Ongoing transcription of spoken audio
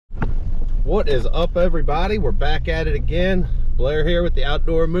What is up, everybody? We're back at it again. Blair here with the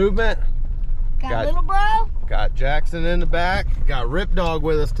Outdoor Movement. Got little bro. Got Jackson in the back. Got Rip Dog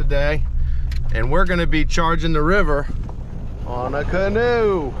with us today. And we're gonna be charging the river on a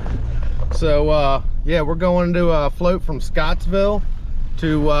canoe. So yeah, we're going to float from Scottsville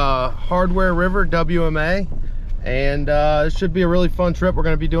to Hardware River WMA. And it should be a really fun trip. We're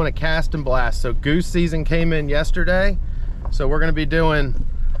gonna be doing a cast and blast. So goose season came in yesterday. So we're gonna be doing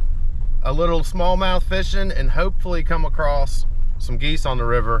a little smallmouth fishing and hopefully come across some geese on the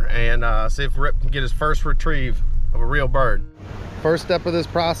river and see if Rip can get his first retrieve of a real bird. First step of this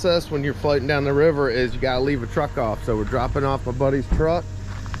process when you're floating down the river is you gotta leave a truck off. So we're dropping off my buddy's truck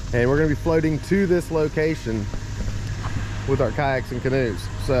and we're gonna be floating to this location with our kayaks and canoes.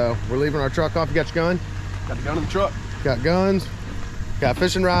 So we're leaving our truck off. You got your gun? Got the gun in the truck. Got guns, got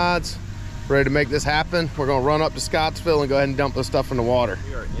fishing rods, ready to make this happen. We're gonna run up to Scottsville and go ahead and dump this stuff in the water.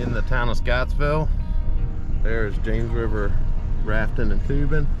 We are in the town of Scottsville. There's James River rafting and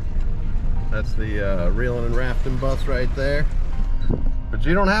tubing. That's the reeling and rafting bus right there. But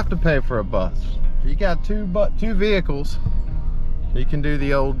you don't have to pay for a bus. If you got two vehicles, you can do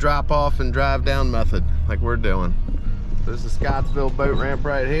the old drop off and drive down method like we're doing. This is Scottsville boat ramp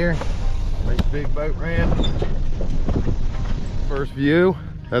right here. Nice big boat ramp. First view,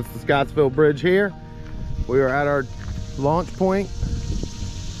 that's the Scottsville Bridge here. We are at our launch point.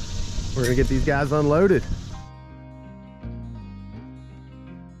 We're gonna get these guys unloaded.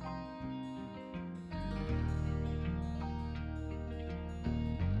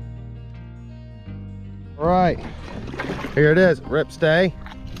 All right, here it is, Rip stay.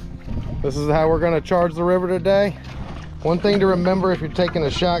 This is how we're gonna charge the river today. One thing to remember if you're taking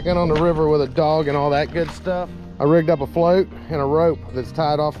a shotgun on the river with a dog and all that good stuff, I rigged up a float and a rope that's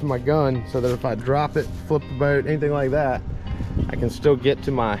tied off to my gun so that if I drop it, flip the boat, anything like that, I can still get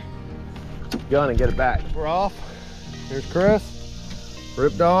to my gun and get it back. We're off. Here's Chris.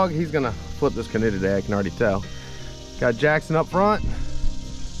 Rip Dog, he's gonna flip this canoe today, I can already tell. Got Jackson up front,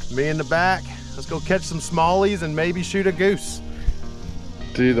 me in the back. Let's go catch some smallies and maybe shoot a goose.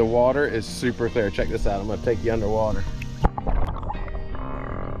 Dude, the water is super clear. Check this out, I'm gonna take you underwater.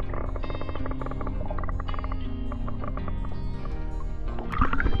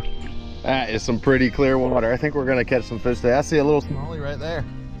 That is some pretty clear water. I think we're gonna catch some fish today. I see a little smallie right there.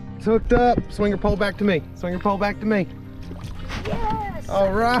 It's hooked up. Swing your pole back to me. Swing your pole back to me. Yes.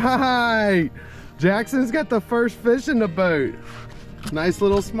 All right. Jackson's got the first fish in the boat. Nice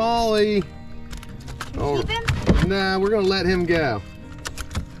little smallie. Oh, Keep him? nah, we're gonna let him go.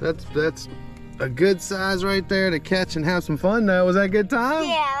 That's a good size right there to catch and have some fun though. Was that a good time?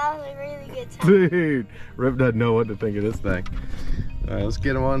 Yeah, that was a really good time. Dude, Rip doesn't know what to think of this thing. All right, let's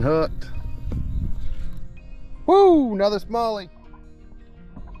get him unhooked. Woo, another smallie.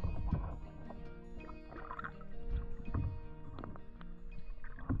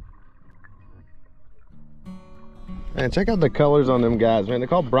 Man, check out the colors on them guys, man. They're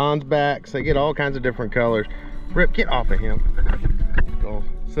called bronze backs. They get all kinds of different colors. Rip, get off of him. Go,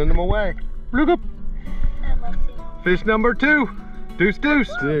 send them away. Look up. Fish number 2. Deuce, deuce.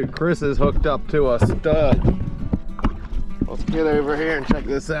 Dude, Chris is hooked up to a stud. Let's get over here and check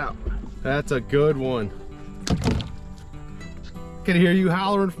this out. That's a good one. Can hear you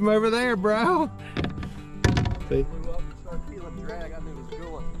hollering from over there, bro. See?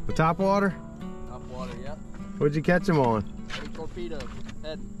 The top water? Top water, yep. What'd you catch him on? Tiny torpedo,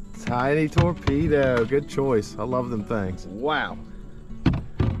 head. Tiny torpedo, good choice. I love them things. Wow.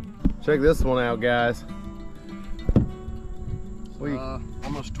 Check this one out, guys.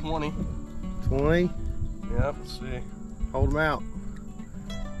 Almost 20. 20? Yep, let's see. Hold them out.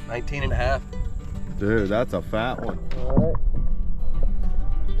 19 and a half. Dude, that's a fat one.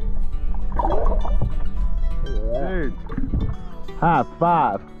 Dude. High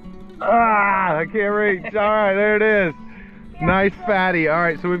five. Ah, I can't reach. All right, there it is. Nice fatty. All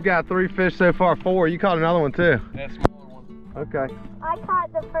right, so we've got 3 fish so far. 4. You caught another one too. That smaller one. Okay. I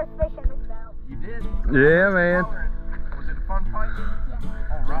caught the first fish in this boat. You did? Yeah, man. Was it a fun fight?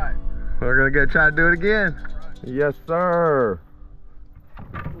 Yeah. All right. We're gonna go try to do it again. Yes, sir.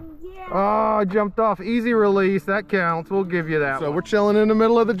 Yeah. Oh, I jumped off. Easy release. That counts. We'll give you that. So we're chilling in the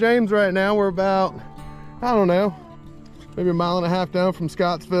middle of the James right now. We're about, I don't know, maybe a mile and a half down from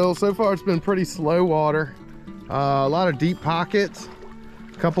Scottsville. So far, it's been pretty slow water. A lot of deep pockets.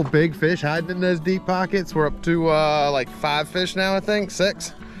 A couple big fish hiding in those deep pockets. We're up to like 5 fish now, I think,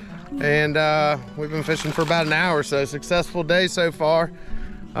 6. And we've been fishing for about an hour, so successful day so far.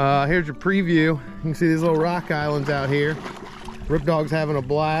 Here's your preview. You can see these little rock islands out here. Rip Dog's having a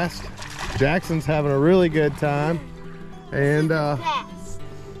blast. Jackson's having a really good time. And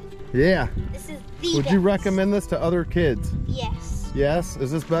Yeah. This is the Would you best. recommend this to other kids? Yes. Yes?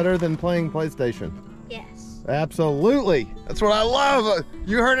 Is this better than playing PlayStation? Yes. Absolutely. That's what I love.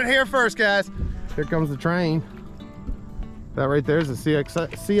 You heard it here first, guys. Here comes the train. That right there is the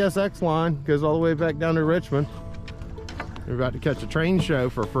CSX line. Goes all the way back down to Richmond. We're about to catch a train show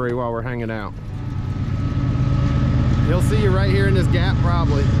for free while we're hanging out. He'll see you right here in this gap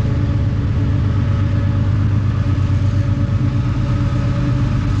probably.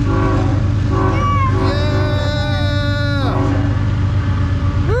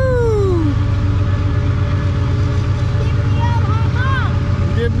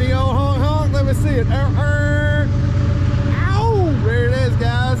 Give me old honk honk, let me see it. Ow! There it is,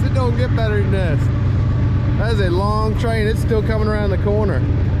 guys. It don't get better than this. That is a long train. It's still coming around the corner.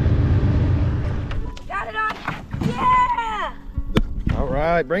 Got it on. Yeah! All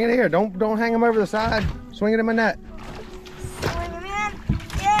right, bring it here. Don't hang him over the side. Swing it in my net. Swing him in.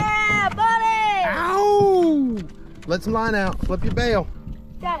 Yeah, buddy! Ow! Let some line out. Flip your bail.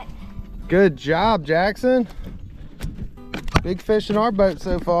 Got it. Good job, Jackson. Big fish in our boat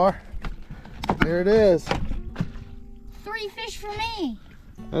so far. There it is. 3 fish for me.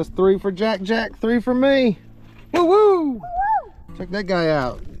 That's 3 for Jack, 3 for me. Woo woo! Woo! Check that guy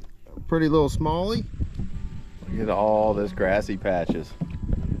out. Pretty little smallie. Look at all this grassy patches.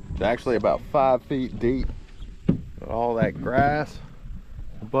 It's actually about 5 feet deep. All that grass.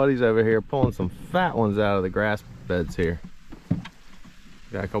 My buddy's over here pulling some fat ones out of the grass beds here.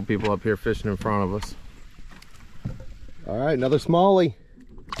 Got a couple people up here fishing in front of us. All right, another smallie.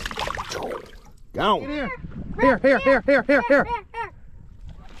 Go. Here. Bring it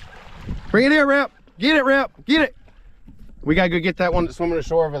here, Rip. Get it, Rip. Get it. We gotta go get that one that's swimming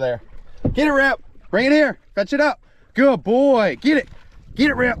ashore over there. Get it, Rip. Bring it here. Fetch it up. Good boy. Get it. Get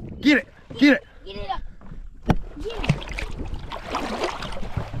it, Rip. Get it. Get it. Get it up. Get it.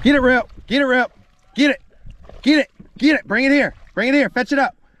 Get it, Rip. Get it, Rip. Get it. Get it. Get it. Bring it here. Bring it here. Fetch it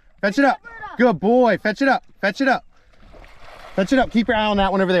up. Fetch it up. Good boy. Fetch it up. Fetch it up. Fetch it up. Keep your eye on that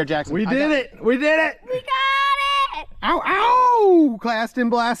one over there, Jackson. We did it. We did it. We got it. Ow, ow! Cast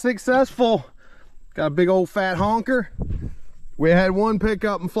and blast successful. Got a big old fat honker. We had one pick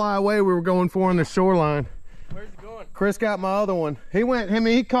up and fly away. We were going for on the shoreline. Where's he going? Chris got my other one.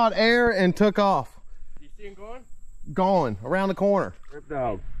 He caught air and took off. You see him going? Gone around the corner. Rip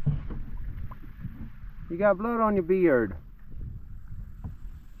dog. You got blood on your beard.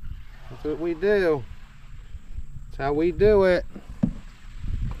 That's what we do. That's how we do it.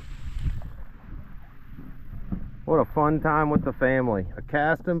 What a fun time with the family. A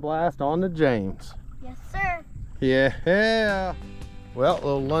cast and blast on the James. Yes, sir. Yeah. Well, a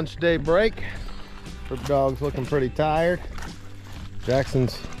little lunch day break. The dog's looking pretty tired.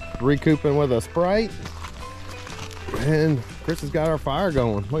 Jackson's recouping with a Sprite. And Chris has got our fire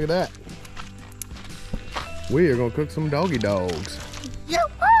going. Look at that. We are gonna cook some doggy dogs.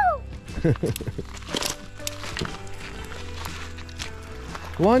 Yoo-hoo!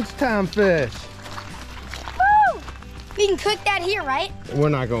 Lunchtime fish. Woo! We can cook that here, right? We're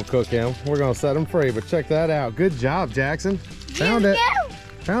not gonna cook him. We're gonna set him free, but check that out. Good job, Jackson. Found it.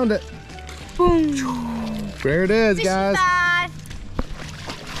 Found it. Boom. There it is, Fish guys. five.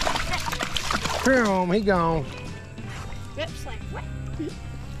 Boom, he gone. Rip's like, what?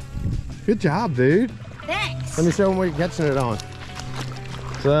 Good job, dude. Thanks. Let me show him what you're catching it on.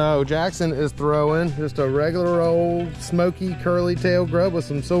 So Jackson is throwing just a regular old smoky curly tail grub with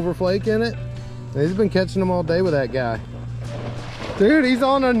some silver flake in it. And he's been catching them all day with that guy. Dude, he's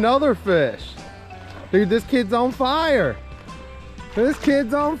on another fish. Dude, this kid's on fire. This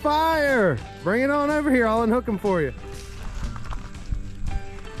kid's on fire. Bring it on over here. I'll unhook him for you.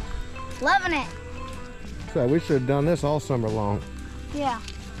 Loving it. So we should have done this all summer long. Yeah.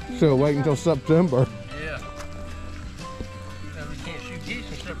 So wait until September. Yeah. Now we can't shoot geese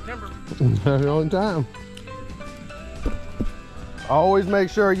in September. That's the only time. Always make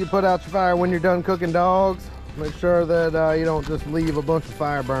sure you put out your fire when you're done cooking dogs. Make sure that you don't just leave a bunch of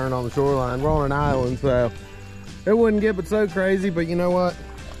fire burn on the shoreline. We're on an island, so it wouldn't get but so crazy, but you know what?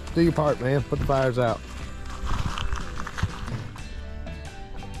 Do your part, man. Put the fires out.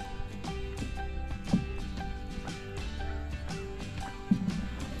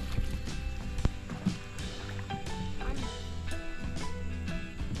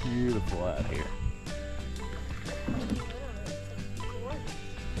 Beautiful out here.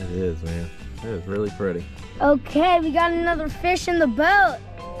 It is, man. It is really pretty. Okay, we got another fish in the boat.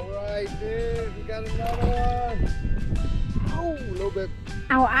 All right, dude. We got another one. Oh, a little bit.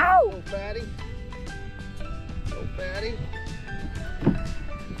 Ow, ow. Little fatty. Little fatty.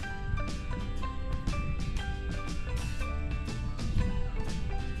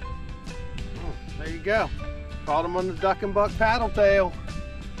 There you go. Caught him on the duck and buck paddle tail.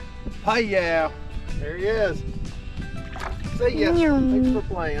 Hey, yeah. There he is. See ya. Thanks for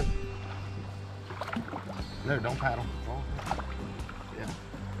playing. No, don't paddle. Yeah.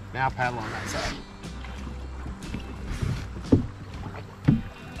 Now paddle on that side.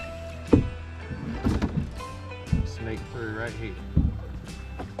 Snake through right here.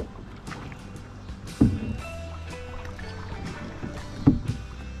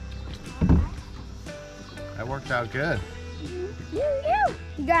 That worked out good.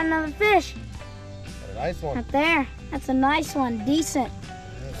 You got another fish. Got a nice one. Right there. That's a nice one. Decent.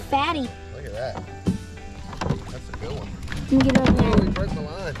 Fatty. Look at that. That's a good one. Let me get over there. Oh, he broke the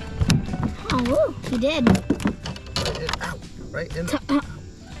line. Oh, woo. He did. Right in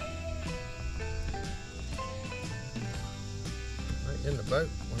the boat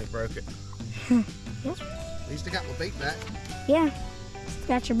when he broke it. Yes. At least I got my bait back. Yeah.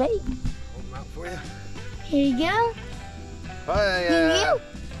 Got your bait. Hold them out for you. Here you go. Hey, Here you go.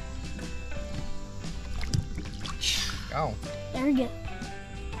 Go. There we go.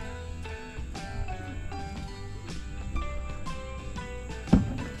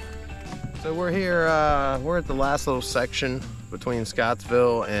 So we're here, we're at the last little section between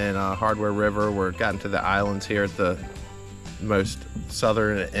Scottsville and Hardware River. We're gotten to the islands here at the most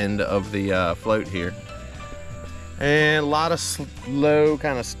southern end of the float here. And a lot of slow,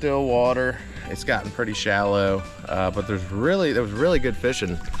 kind of still water. It's gotten pretty shallow, but there was really good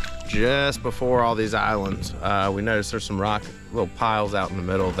fishing just before all these islands. We noticed there's some rock, little piles out in the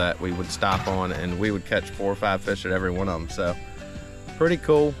middle that we would stop on, and we would catch 4 or 5 fish at every one of them. So pretty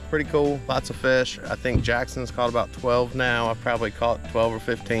cool, lots of fish. I think Jackson's caught about 12 now. I've probably caught 12 or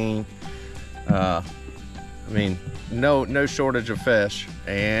 15. I mean, no shortage of fish,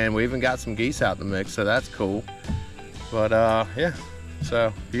 and we even got some geese out in the mix, so that's cool. But yeah,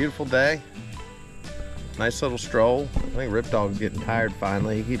 so beautiful day. Nice little stroll. I think Rip Dog's getting tired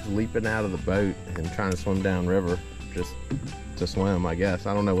finally. He keeps leaping out of the boat and trying to swim down river just to swim, I guess.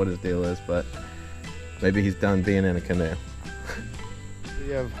 I don't know what his deal is, but maybe he's done being in a canoe.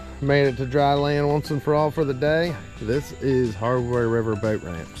 We have made it to dry land once and for all for the day. This is Hardware River boat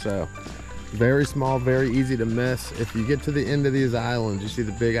ramp. So very small, very easy to miss. If you get to the end of these islands, you see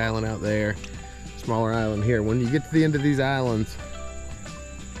the big island out there, smaller island here. When you get to the end of these islands,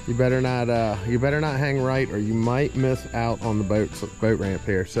 you better not hang right, or you might miss out on the boat ramp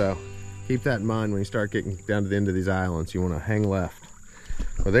here. So keep that in mind when you start getting down to the end of these islands. You want to hang left.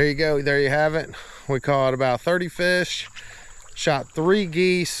 Well, there you go. There you have it. We caught about 30 fish, shot 3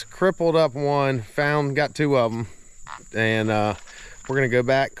 geese, crippled up 1, got 2 of them, and we're gonna go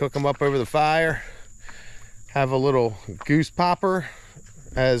back, cook them up over the fire, have a little goose popper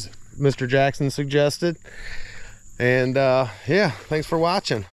as Mr. Jackson suggested. And yeah, thanks for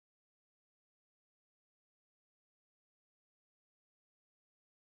watching.